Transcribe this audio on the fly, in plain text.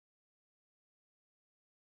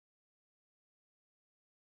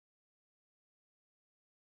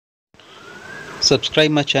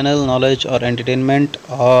Subscribe my channel knowledge और entertainment,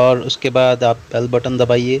 और उसके बाद आप बेल बटन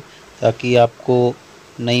दबाइए ताकि आपको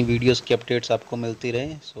नई वीडियोस की अपडेट्स आपको मिलती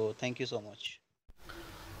रहे। So thank you so much.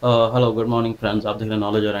 Hello, good morning friends. आप देख रहे हैं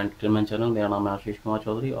नॉलेज और एंटरटेनमेंट चैनल। मेरा नाम है आशीष कुमार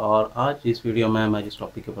चौधरी और आज इस वीडियो में मैं जिस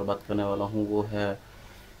टॉपिक के ऊपर बात करने वाला हूँ वो है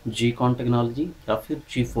जी कॉन टेक्नोलॉजी या फिर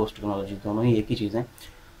जी फोर्स टेक्नोलॉजी। दोनों ही एक ही चीज़ हैं।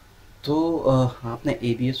 तो आपने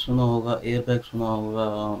एबीएस सुना होगा, एयरबैग सुना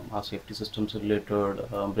होगा, सेफ्टी सिस्टम से रिलेटेड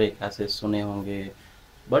ब्रेक एसिस्ट सुने होंगे,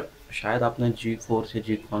 बट शायद आपने जी फोर्स या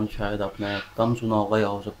जी कॉन शायद आपने कम सुना होगा या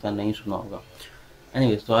हो सकता है नहीं सुना होगा।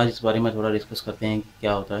 एनीवेज, तो आज इस बारे में थोड़ा डिस्कस करते हैं कि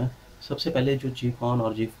क्या होता है। सबसे पहले जो जी कॉन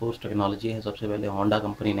और जी फोर्स टेक्नोलॉजी है, सबसे पहले होंडा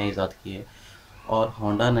कंपनी ने ईजाद की है। और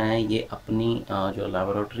होंडा ने ये अपनी जो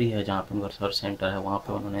लेबोरेटरी है, जहाँ पे उनका रिसर्च सेंटर है, वहाँ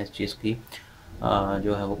पे उन्होंने इस चीज़ की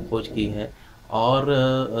जो है वो खोज की है। और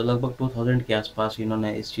लगभग 2000 के आसपास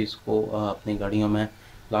इन्होंने इस चीज़ को अपनी गाड़ियों में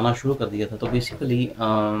लाना शुरू कर दिया था। तो बेसिकली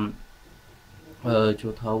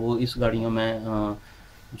जो था वो इस गाड़ियों में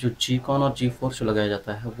जो जी कॉन और जी फोर्स जो लगाया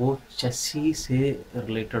जाता है वो चेसी से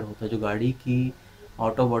रिलेटेड होता है। जो गाड़ी की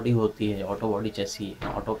ऑटो बॉडी होती है, ऑटो बॉडी चेसी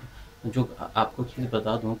ऑटो, जो आपको चीज़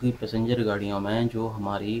बता दूं कि पैसेंजर गाड़ियों में जो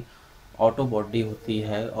हमारी ऑटो बॉडी होती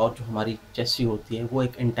है और जो हमारी चेसी होती है वो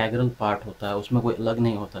एक इंटेग्रल पार्ट होता है, उसमें कोई अलग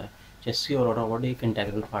नहीं होता है। चेसी और ऑटो बॉडी एक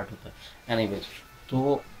इंटेग्रल पार्ट होता है। एनीवेज,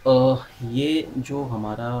 तो ये जो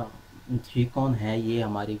हमारा जी कॉन है ये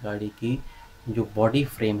हमारी गाड़ी की जो बॉडी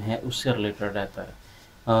फ्रेम है उससे रिलेटेड रहता है।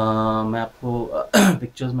 मैं आपको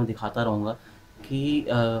पिक्चर्स में दिखाता रहूँगा कि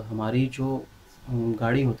हमारी जो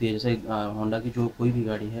गाड़ी होती है, जैसे होंडा की जो कोई भी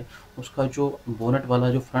गाड़ी है, उसका जो बोनट वाला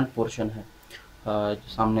जो फ्रंट पोर्शन है,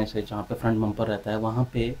 सामने से जहाँ पे फ्रंट बम्पर रहता है वहाँ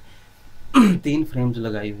पे 3 फ्रेम्स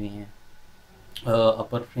लगाई हुई हैं।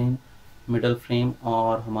 अपर फ्रेम, मिडल फ्रेम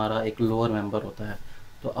और हमारा एक लोअर मेंबर होता है।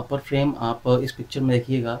 तो अपर फ्रेम आप इस पिक्चर में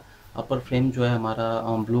देखिएगा। अपर फ्रेम जो है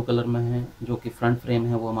हमारा ब्लू कलर में है, जो कि फ्रंट फ्रेम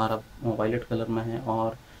है वो हमारा वायलेट कलर में है,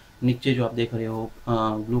 और नीचे जो आप देख रहे हो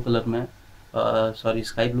ब्लू कलर में, सॉरी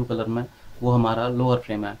स्काई ब्लू कलर में, वो हमारा लोअर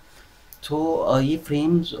फ्रेम है। तो ये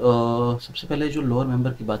फ्रेम्स, सबसे पहले जो लोअर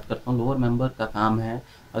मेंबर की बात करता हूँ। लोअर मेंबर का काम है,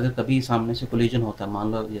 अगर कभी सामने से कोलिजन होता है,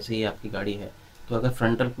 मान लो जैसे ये आपकी गाड़ी है, तो अगर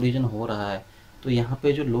फ्रंटल कोलिजन हो रहा है तो यहाँ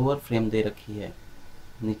पे जो लोअर फ्रेम दे रखी है,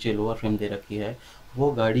 नीचे लोअर फ्रेम दे रखी है, वो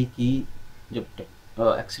गाड़ी की जब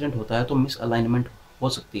एक्सीडेंट होता है तो मिस अलाइनमेंट हो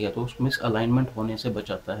सकती है, तो उस मिस अलाइनमेंट होने से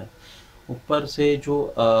बचाता है। ऊपर से जो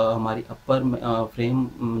हमारी अपर फ्रेम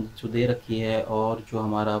जो दे रखी है और जो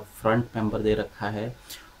हमारा फ्रंट मेंबर दे रखा है,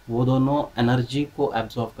 वो दोनों एनर्जी को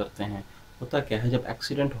एब्जॉर्ब करते हैं। होता क्या है, जब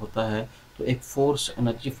एक्सीडेंट होता है तो एक फोर्स,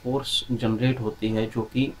 एनर्जी फोर्स जनरेट होती है, जो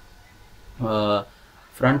कि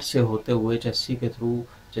फ्रंट से होते हुए चेसी के थ्रू,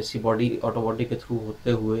 चेसी बॉडी, ऑटो बॉडी के थ्रू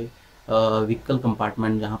होते हुए व्हीकल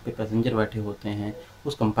कंपार्टमेंट जहाँ पे पैसेंजर बैठे होते हैं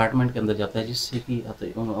उस कंपार्टमेंट के अंदर जाता है, जिससे कि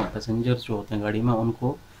पैसेंजर जो होते हैं गाड़ी में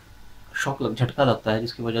उनको झटका लगता है,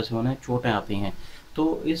 जिसकी वजह से उन्हें चोटें आती हैं।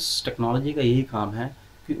 तो इस टेक्नोलॉजी का यही काम है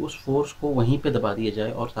कि उस फोर्स को वहीं पे दबा दिया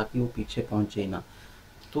जाए और ताकि वो पीछे पहुंचे ही ना।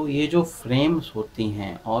 तो ये जो फ्रेम्स होती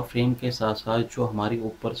हैं, और फ्रेम के साथ साथ जो हमारी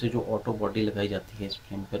ऊपर से जो ऑटो बॉडी लगाई जाती है इस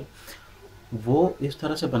फ्रेम पर, वो इस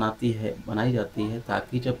तरह से बनाई जाती है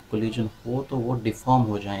ताकि जब कोलिजन हो तो वो डिफ़ॉर्म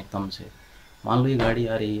हो जाए एकदम से। मान लो ये गाड़ी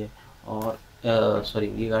आ रही है और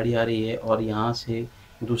ये गाड़ी आ रही है और यहाँ से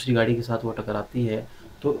दूसरी गाड़ी के साथ वो टकराती है,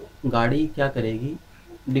 तो गाड़ी क्या करेगी,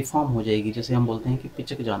 डिफ़ॉर्म हो जाएगी, जैसे हम बोलते हैं कि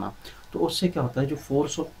पिचक जाना। तो उससे क्या होता है, जो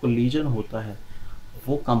फोर्स ऑफ कोलिजन होता है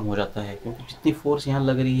वो कम हो जाता है, क्योंकि जितनी फोर्स यहाँ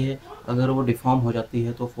लग रही है अगर वो डिफ़ॉर्म हो जाती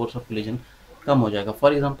है तो फोर्स ऑफ कोलिजन कम हो जाएगा।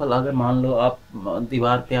 फॉर एग्जांपल, अगर मान लो आप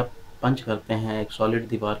दीवार पे आप पंच करते हैं एक सॉलिड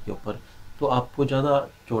दीवार के ऊपर, तो आपको ज़्यादा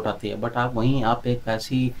चोट आती है, बट आप एक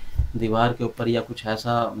ऐसी दीवार के ऊपर या कुछ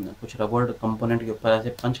ऐसा, कुछ रबड़ कंपोनेंट के ऊपर ऐसे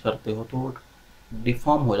पंच करते हो तो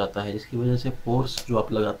डिफ़ॉर्म हो जाता है, जिसकी वजह से फोर्स जो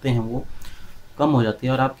आप लगाते हैं वो कम हो जाती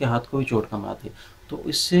है और आपके हाथ को भी चोट कम आती है। तो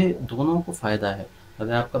इससे दोनों को फ़ायदा है।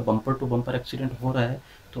 अगर आपका बम्पर टू बम्पर एक्सीडेंट हो रहा है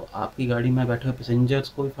तो आपकी गाड़ी में बैठे हुए पैसेंजर्स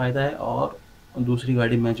को भी फ़ायदा है, और दूसरी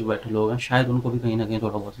गाड़ी में जो बैठे लोग हैं शायद उनको भी कहीं ना कहीं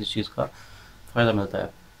थोड़ा बहुत इस चीज़ का फ़ायदा मिलता है।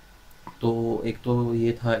 तो एक तो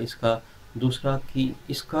ये था इसका। दूसरा कि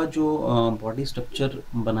इसका जो बॉडी स्ट्रक्चर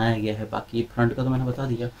बनाया गया है, बाकी फ्रंट का तो मैंने बता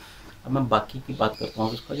दिया, अब मैं बाकी की बात करता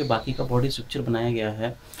हूँ। इसका जो बाकी का बॉडी स्ट्रक्चर बनाया गया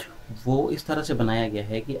है वो इस तरह से बनाया गया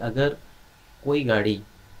है कि अगर कोई गाड़ी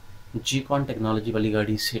जी कॉन टेक्नोलॉजी वाली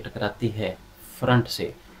गाड़ी से टकराती है फ्रंट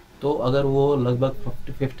से, तो अगर वो लगभग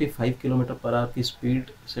 55 किलोमीटर पर आवर की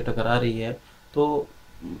स्पीड से टकरा रही है, तो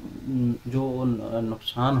जो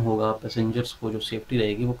नुकसान होगा पैसेंजर्स को, जो सेफ्टी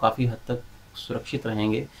रहेगी वो काफ़ी हद तक सुरक्षित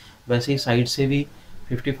रहेंगे। वैसे ही साइड से भी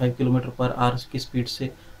 55 किलोमीटर पर आवर की स्पीड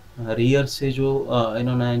से रियर से जो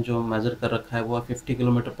इन्होंने जो मेज़र कर रखा है वो है 50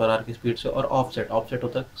 किलोमीटर पर आवर की स्पीड से, और ऑफसेट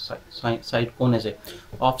होता है साइड कोने से,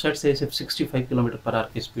 ऑफसेट से सिर्फ 65 किलोमीटर पर आवर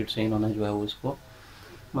की स्पीड से इन्होंने जो है वो इसको,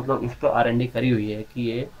 मतलब इस पर R&D करी हुई है कि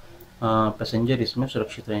ये पैसेंजर इसमें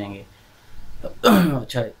सुरक्षित रहेंगे।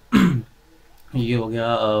 अच्छा ये हो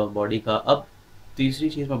गया बॉडी का। अब तीसरी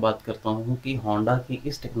चीज़ मैं बात करता हूँ कि होंडा की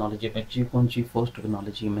इस टेक्नोलॉजी में, जी फोर्स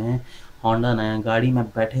टेक्नोलॉजी में, होंडा ने गाड़ी में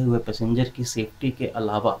बैठे हुए पैसेंजर की सेफ्टी के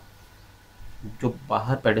अलावा जो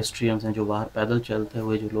बाहर पेडेस्ट्रियंस हैं, जो बाहर पैदल चलते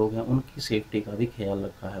हुए जो लोग हैं, उनकी सेफ्टी का भी ख्याल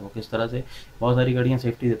रखा है। वो किस तरह से, बहुत सारी गाड़ियाँ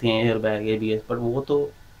सेफ्टी देती हैं, एयर बैग, ABS, पर वो तो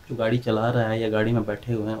जो गाड़ी चला रहा है या गाड़ी में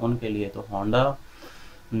बैठे हुए हैं उनके लिए। तो होंडा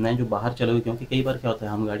ने जो बाहर चले हुए, क्योंकि कई बार क्या होता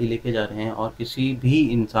है हम गाड़ी लेके जा रहे हैं और किसी भी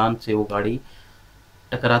इंसान से वो गाड़ी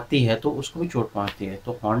टकराती है तो उसको भी चोट पहुँचती है।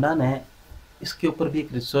 तो होंडा ने इसके ऊपर भी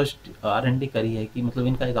एक रिसर्च R&D करी है कि मतलब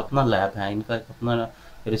इनका एक अपना लैब है, इनका एक अपना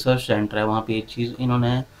रिसर्च सेंटर है, वहाँ पे ये चीज़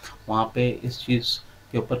इन्होंने वहाँ पे इस चीज़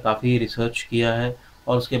के ऊपर काफ़ी रिसर्च किया है,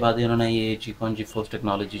 और उसके बाद इन्होंने ये जी फोर्स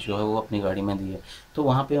टेक्नोलॉजी जो है वो अपनी गाड़ी में दी है। तो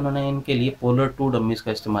वहाँ पे उन्होंने इनके लिए पोलर 2 डमीज़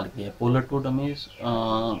का इस्तेमाल किया है। पोलर 2 डमीज़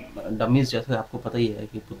डमीज़ जैसे आपको पता ही है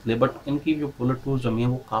कि पुतले, बट इनकी जो पोलर 2 डमी है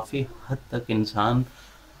वो काफ़ी हद तक इंसान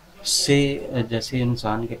से, जैसे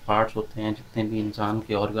इंसान के पार्ट्स होते हैं, जितने भी इंसान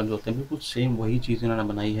के ऑर्गन्स होते हैं, बिल्कुल सेम वही चीज़ इन्होंने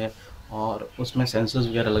बनाई है। और उसमें सेंसर्स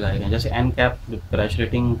वगैरह लगाए गए हैं। जैसे एन कैप क्रैश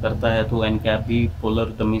रेटिंग करता है तो एन कैप भी पोलर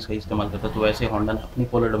डमीज़ का इस्तेमाल करता है, तो वैसे होंडा ने अपनी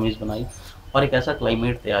पोलर डमीज़ बनाई और एक ऐसा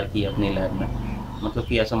क्लाइमेट तैयार किया अपनी लैब में, मतलब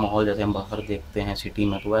कि ऐसा माहौल जैसे हम बाहर देखते हैं सिटी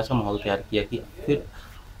में, तो ऐसा माहौल तैयार किया कि फिर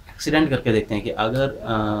एक्सीडेंट करके देखते हैं कि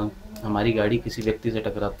अगर हमारी गाड़ी किसी व्यक्ति से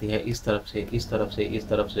टकराती है इस तरफ से, इस तरफ से, इस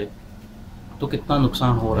तरफ से, तो कितना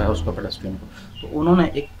नुकसान हो रहा है उसका पेडेस्ट्रियन को। तो उन्होंने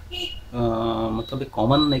एक मतलब एक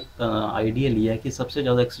कॉमन एक आइडिया लिया है कि सबसे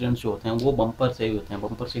ज़्यादा एक्सीडेंट्स जो होते हैं वो बम्पर से ही होते हैं,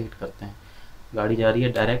 बम्पर से हिट करते हैं। गाड़ी जा रही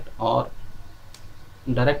है डायरेक्ट, और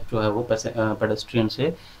डायरेक्ट जो है वो पेडेस्ट्रियन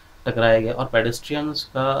से टकराया गया, और पेडेस्ट्रियंस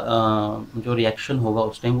का जो रिएक्शन होगा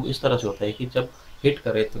उस टाइम वो इस तरह से होता है कि जब हिट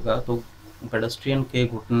करेगा तो पेडेस्ट्रियन के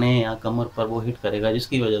घुटने या कमर पर वो हिट करेगा,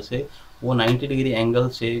 जिसकी वजह से वो 90 डिग्री एंगल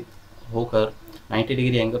से होकर 90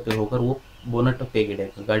 डिग्री एंगल पे होकर वो बोनट पे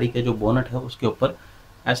गिरेगा, गाड़ी के जो बोनट है उसके ऊपर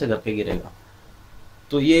ऐसे करके गिरेगा।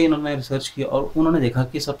 तो ये इन्होंने रिसर्च किया और उन्होंने देखा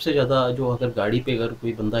कि सबसे ज़्यादा जो, अगर गाड़ी पे अगर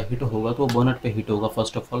कोई बंदा हिट होगा तो वो बोनट पे हिट होगा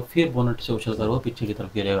फर्स्ट ऑफ ऑल, फिर बोनट से उछल कर वो पीछे की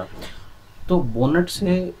तरफ गिरेगा। तो बोनट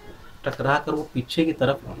से टकरा कर वो पीछे की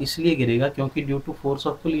तरफ इसलिए गिरेगा क्योंकि due to force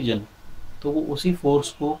of collision, तो वो उसी फोर्स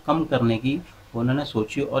को कम करने की उन्होंने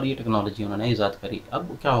सोची और ये टेक्नोलॉजी उन्होंने ईजाद करी।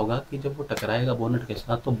 अब क्या होगा कि जब वो टकराएगा बोनट के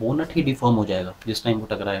साथ तो बोनट ही डिफॉर्म हो जाएगा जिस टाइम वो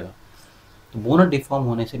टकराएगा। तो बोनट डिफॉर्म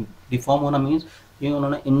होने से, डिफॉर्म होना मीन्स ये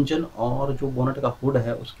उन्होंने इंजन और जो बोनट का हुड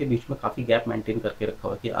है उसके बीच में काफ़ी गैप मेंटेन करके रखा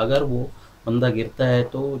हुआ है कि अगर वो बंदा गिरता है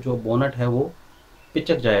तो जो बोनट है वो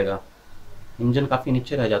पिचक जाएगा, इंजन काफ़ी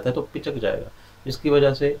नीचे रह जाता है तो पिचक जाएगा, जिसकी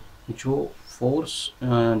वजह से जो फोर्स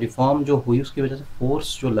डिफॉर्म जो हुई उसकी वजह से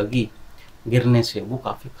फोर्स जो लगी गिरने से वो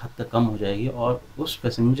काफ़ी हद तक कम हो जाएगी और उस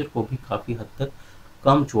पैसेंजर को भी काफ़ी हद तक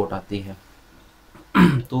कम चोट आती है।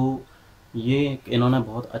 तो ये इन्होंने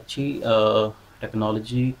बहुत अच्छी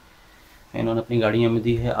टेक्नोलॉजी इन्होंने अपनी गाड़ियों में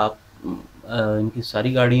दी है। आप इनकी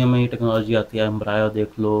सारी गाड़ियों में ये टेक्नोलॉजी आती है, एम्ब्रायो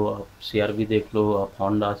देख लो, आप CR-V देख लो, आप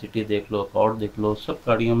होंडा सिटी देख लो, अकॉर्ड देख लो, सब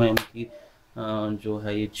गाड़ियों में इनकी जो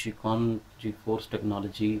है ये जी फोर्स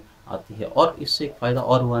टेक्नोलॉजी आती है। और इससे एक फ़ायदा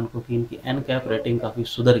और हुआ इनको कि इनकी एन कैप रेटिंग काफ़ी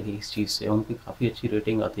सुधर गई इस चीज़ से, उनकी काफ़ी अच्छी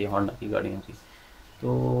रेटिंग आती है होंडा की गाड़ियों की।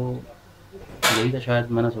 तो यही था,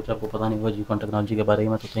 शायद मैंने सोचा आपको पता नहीं होगा जी टेक्नोलॉजी के बारे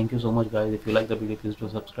में। तो thank you so much guys, if you like the video please do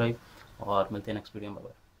subscribe, और मिलते हैं नेक्स्ट वीडियो में।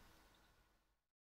 बाय।